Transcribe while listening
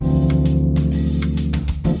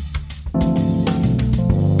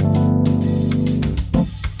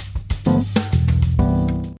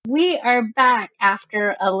are back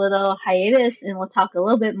after a little hiatus, and we'll talk a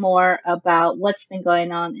little bit more about what's been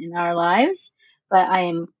going on in our lives. But I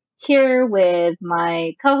am here with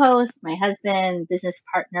my co-host, my husband, business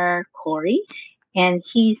partner, Corey, and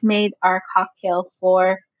he's made our cocktail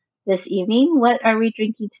for this evening. What are we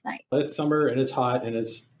drinking tonight? It's summer and it's hot, and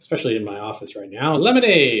it's especially in my office right now.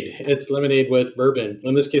 Lemonade. It's lemonade with bourbon.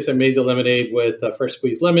 In this case, I made the lemonade with fresh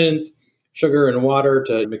squeezed lemons, sugar, and water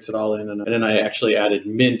to mix it all in. And then I actually added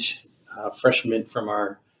mint, fresh mint from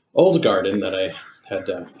our old garden that I had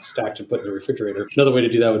stacked and put in the refrigerator. Another way to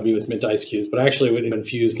do that would be with mint ice cubes, but I actually would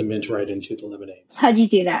infuse the mint right into the lemonade. How'd you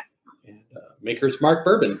do that? And Maker's Mark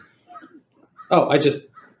bourbon. Oh, I just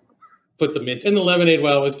put the mint in the lemonade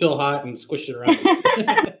while it was still hot and squished it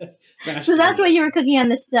around. So that's what you were cooking on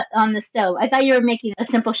the stove. I thought you were making a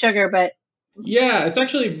simple sugar, but yeah, it's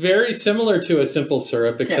actually very similar to a simple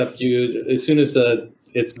syrup, except as soon as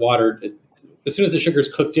it's watered, as soon as the sugar's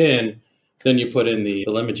cooked in, then you put in the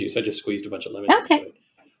lemon juice. I just squeezed a bunch of lemon juice. Okay.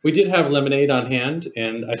 We did have lemonade on hand,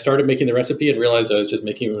 and I started making the recipe and realized I was just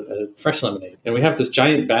making a fresh lemonade. And we have this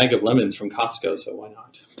giant bag of lemons from Costco, so why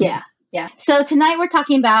not? Yeah. So tonight we're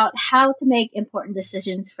talking about how to make important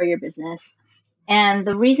decisions for your business. And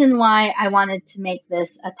the reason why I wanted to make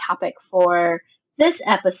this a topic for this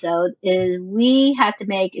episode is we had to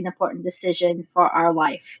make an important decision for our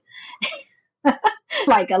life.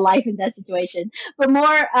 Like a life and death situation, but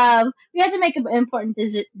more of we had to make an important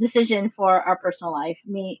decision for our personal life.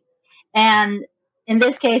 And in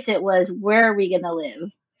this case, it was, where are we going to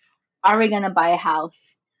live? Are we going to buy a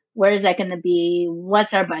house? Where is that going to be?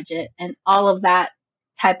 What's our budget? And all of that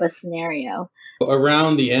type of scenario.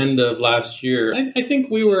 Around the end of last year, I think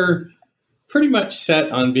we were pretty much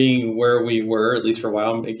set on being where we were, at least for a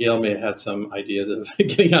while. Gail may have had some ideas of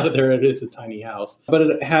getting out of there. It is a tiny house, but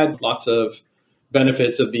it had lots of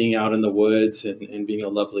benefits of being out in the woods and being a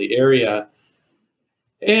lovely area.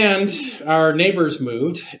 And our neighbors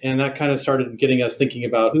moved, and that kind of started getting us thinking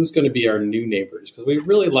about who's going to be our new neighbors, because we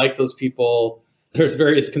really like those people. There's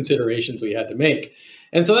various considerations we had to make.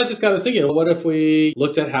 And so that just got us thinking, what if we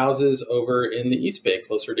looked at houses over in the East Bay,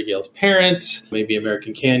 closer to Gail's parents, maybe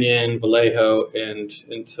American Canyon, Vallejo. And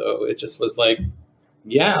so it just was like,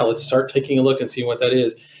 yeah, let's start taking a look and seeing what that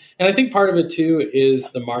is. And I think part of it, too, is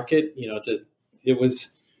the market. It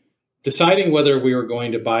was deciding whether we were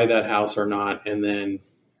going to buy that house or not, and then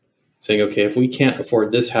saying, okay, if we can't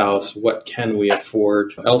afford this house, what can we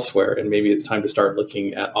afford elsewhere? And maybe it's time to start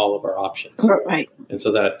looking at all of our options. Right. And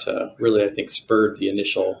so that really, I think, spurred the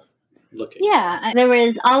initial looking. Yeah, there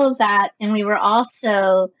was all of that. And we were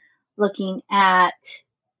also looking at,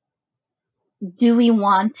 do we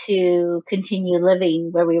want to continue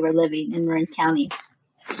living where we were living in Marin County?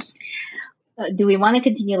 Do we want to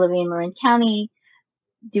continue living in Marin County?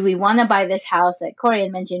 Do we want to buy this house that Corey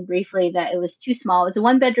had mentioned briefly that it was too small? It's a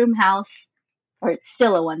one-bedroom house, or it's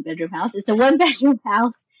still a one-bedroom house. It's a one-bedroom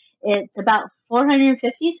house. It's about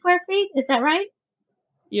 450 square feet. Is that right?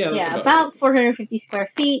 Yeah, about 450 square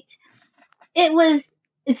feet.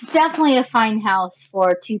 It's definitely a fine house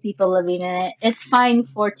for two people living in it. It's fine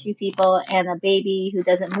for two people and a baby who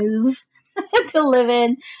doesn't move to live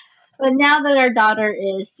in. But now that our daughter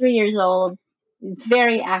is 3 years old, is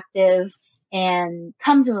very active, and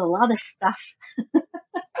comes with a lot of stuff.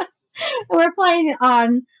 We're planning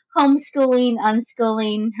on homeschooling,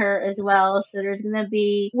 unschooling her as well. So there's going to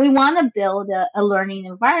be, we want to build a learning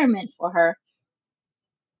environment for her.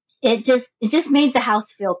 It just made the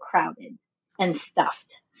house feel crowded and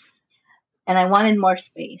stuffed. And I wanted more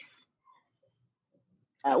space.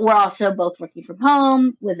 We're also both working from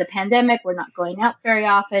home. With the pandemic, we're not going out very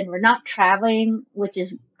often. We're not traveling, which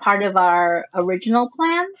is part of our original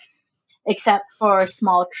plan, except for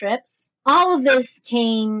small trips. All of this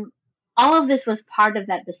was part of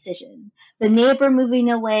that decision. The neighbor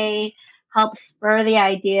moving away helped spur the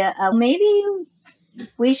idea of maybe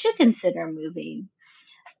we should consider moving.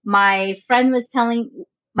 My friend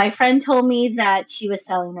told me that she was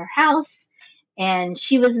selling her house and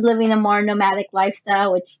she was living a more nomadic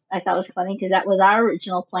lifestyle, which I thought was funny because that was our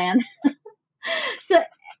original plan. So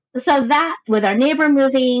that, with our neighbor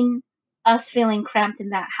moving, us feeling cramped in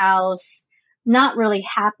that house, not really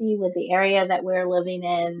happy with the area that we're living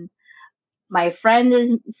in. My friend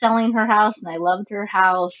is selling her house and I loved her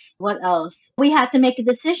house. What else? We had to make a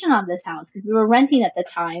decision on this house because we were renting at the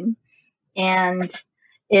time. And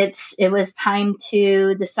it was time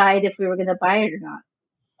to decide if we were going to buy it or not.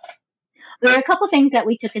 There are a couple things that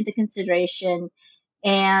we took into consideration.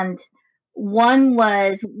 And one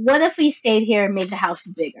was, what if we stayed here and made the house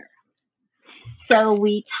bigger? So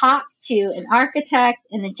we talked to an architect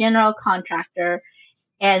and a general contractor,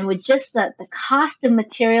 And with just the cost of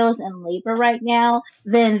materials and labor right now,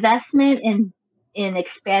 the investment in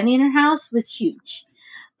expanding our house was huge.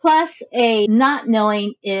 Plus a not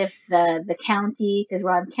knowing if the county, because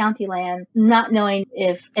we're on county land, not knowing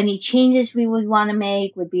if any changes we would want to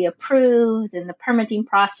make would be approved in the permitting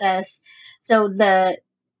process. So the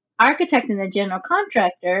architect and the general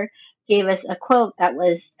contractor gave us a quote that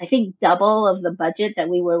was, I think, double of the budget that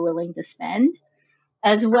we were willing to spend,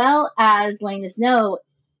 as well as letting us know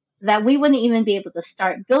that we wouldn't even be able to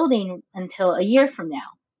start building until a year from now.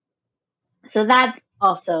 So that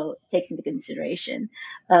also takes into consideration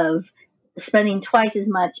of spending twice as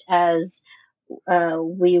much as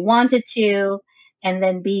we wanted to, and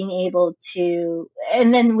then being able to,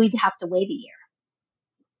 and then we'd have to wait a year.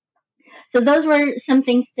 So those were some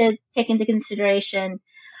things to take into consideration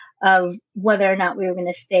of whether or not we were going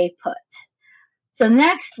to stay put. So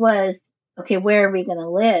next was, okay, where are we going to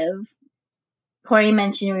live? Corey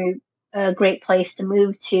mentioned a great place to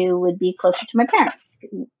move to would be closer to my parents.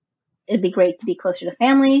 It'd be great to be closer to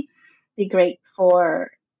family, be great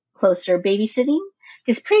for closer babysitting.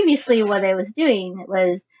 Because previously what I was doing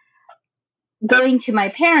was going to my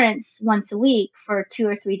parents once a week for 2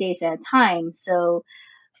 or 3 days at a time. So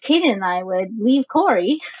Kaden and I would leave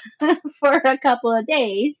Corey for a couple of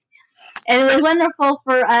days. And it was wonderful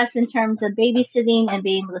for us in terms of babysitting and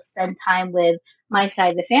being able to spend time with my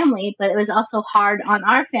side of the family. But it was also hard on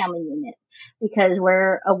our family unit because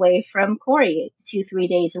we're away from Corey 2-3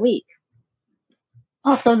 days a week.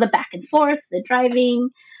 Also, the back and forth, the driving.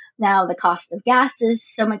 Now the cost of gas is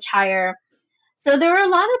so much higher. So there were a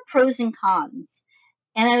lot of pros and cons.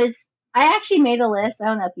 And I actually made a list. I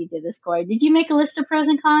don't know if you did this, Corey. Did you make a list of pros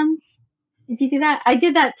and cons? Did you do that? I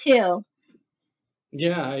did that too.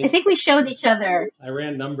 Yeah. I think we showed each other. I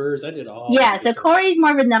ran numbers. I did all. Yeah, so Corey's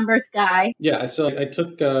more of a numbers guy. Yeah, so I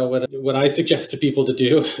took what I suggest to people to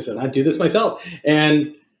do, and I do this myself,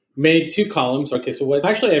 and made 2 columns. Okay, so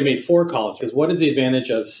I made 4 columns, because what is the advantage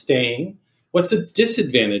of staying? What's the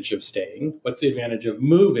disadvantage of staying? What's the advantage of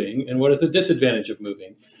moving? And what is the disadvantage of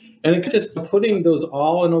moving? And it just putting those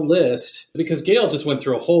all in a list, because Gail just went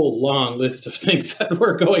through a whole long list of things that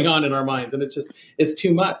were going on in our minds, and it's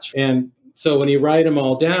too much. And so when you write them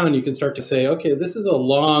all down, you can start to say, okay, this is a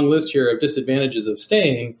long list here of disadvantages of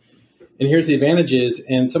staying, and here's the advantages.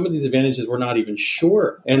 And some of these advantages we're not even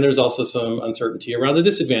sure. And there's also some uncertainty around the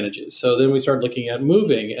disadvantages. So then we start looking at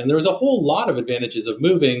moving, and there was a whole lot of advantages of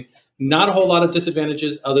moving, not a whole lot of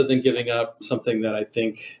disadvantages other than giving up something that I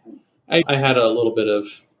think I had a little bit of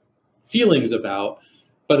feelings about.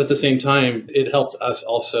 But at the same time, it helped us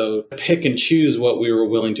also pick and choose what we were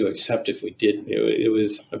willing to accept if we did. It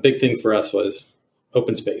was a big thing for us was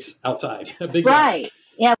open space outside. Right.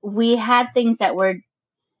 Yeah, we had things that were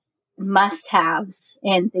must-haves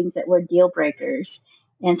and things that were deal breakers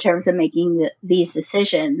in terms of making these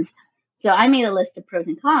decisions. So I made a list of pros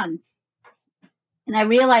and cons. And I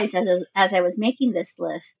realized as I was making this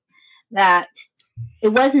list that it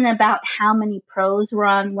wasn't about how many pros were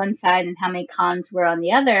on one side and how many cons were on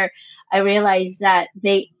the other. I realized that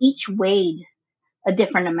they each weighed a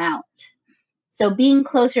different amount. So being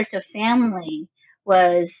closer to family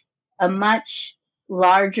was a much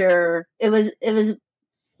larger, it was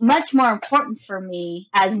much more important for me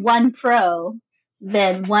as one pro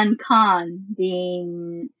than one con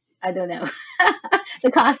being, I don't know,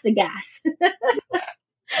 the cost of gas.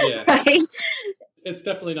 Yeah. Right? It's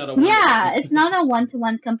definitely not it's not a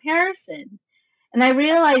one-to-one comparison. And I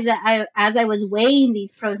realized that as I was weighing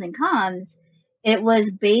these pros and cons, it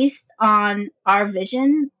was based on our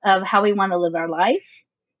vision of how we want to live our life,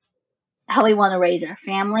 how we want to raise our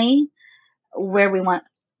family, where we want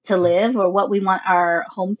to live, or what we want our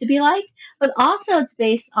home to be like. But also it's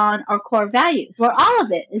based on our core values, where all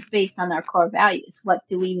of it is based on our core values. What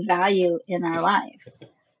do we value in our life?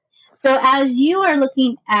 So as you are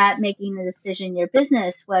looking at making a decision in your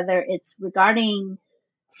business, whether it's regarding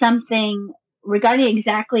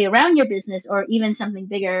exactly around your business or even something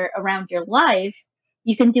bigger around your life,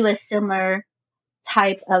 you can do a similar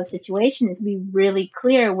type of situation, is be really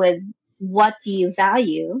clear with what do you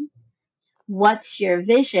value, what's your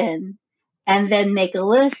vision, and then make a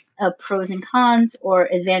list of pros and cons or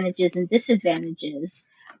advantages and disadvantages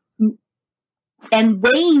and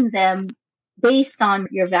weighing them based on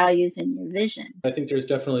your values and your vision. I think there's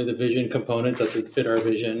definitely the vision component. Does it fit our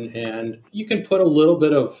vision? And you can put a little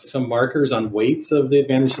bit of some markers on weights of the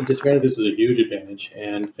advantage and disadvantage. This is a huge advantage,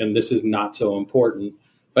 and this is not so important.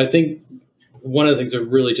 But I think one of the things that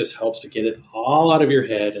really just helps to get it all out of your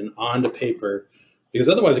head and onto paper, because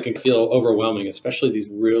otherwise it can feel overwhelming, especially these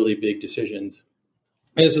really big decisions.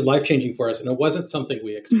 And this is life-changing for us, and it wasn't something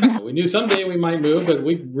we expected. We knew someday we might move, but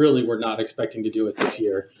we really were not expecting to do it this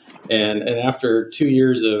year. And after 2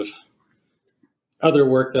 years of other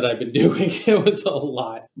work that I've been doing, it was a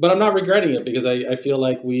lot. But I'm not regretting it because I feel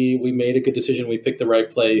like we made a good decision. We picked the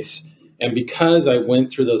right place. And because I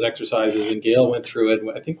went through those exercises and Gail went through it,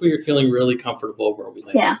 I think we were feeling really comfortable where we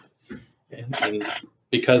landed. Yeah. And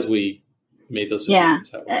because we made those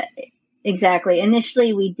decisions. Yeah, exactly.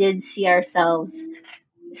 Initially, we did see ourselves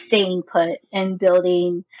staying put and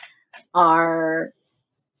building our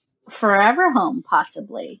forever home,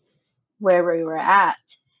 possibly, where we were at.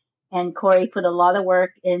 And Corey put a lot of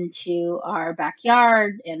work into our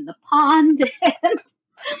backyard and the pond and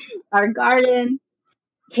our garden.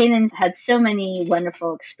 Kanan had so many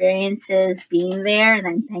wonderful experiences being there, and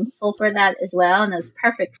I'm thankful for that as well. And it was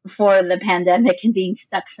perfect for the pandemic and being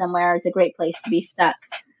stuck somewhere. It's a great place to be stuck.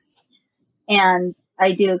 And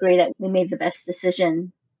I do agree that we made the best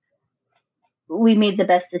decision. We made the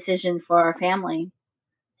best decision for our family.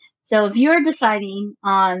 So if you're deciding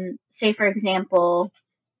on, say, for example,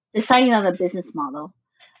 deciding on a business model,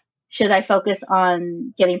 should I focus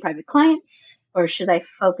on getting private clients or should I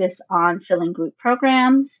focus on filling group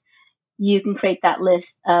programs? You can create that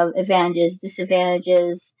list of advantages,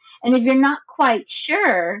 disadvantages. And if you're not quite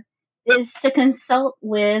sure, is to consult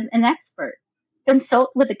with an expert,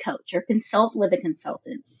 consult with a coach or consult with a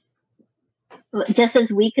consultant. Just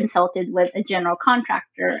as we consulted with a general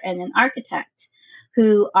contractor and an architect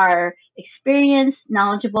who are experienced,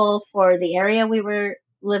 knowledgeable for the area we were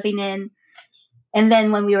living in. And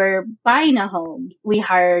then when we were buying a home, we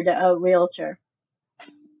hired a realtor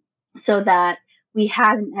so that we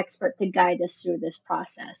had an expert to guide us through this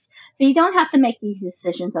process. So you don't have to make these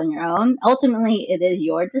decisions on your own. Ultimately, it is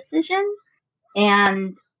your decision.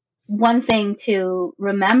 And one thing to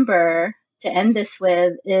remember to end this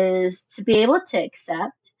with is to be able to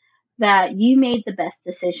accept that you made the best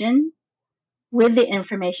decision with the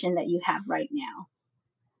information that you have right now.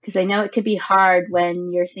 Because I know it could be hard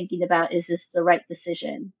when you're thinking about, is this the right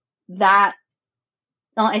decision? That,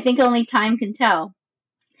 I think only time can tell.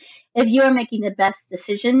 If you are making the best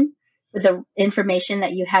decision with the information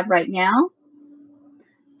that you have right now,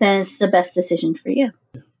 then it's the best decision for you.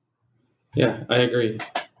 Yeah, I agree.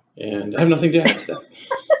 And I have nothing to add to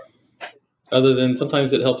that. Other than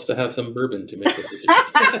sometimes it helps to have some bourbon to make those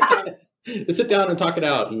decisions. Sit down and talk it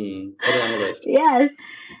out and put it on the list. Yes.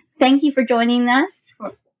 Thank you for joining us.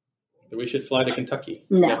 We should fly to Kentucky.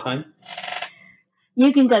 No. You got time?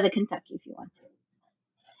 You can go to Kentucky if you want to.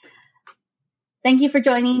 Thank you for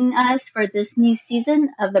joining us for this new season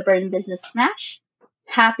of the Bourbon Business Smash.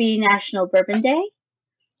 Happy National Bourbon Day,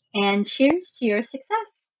 and cheers to your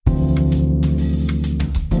success.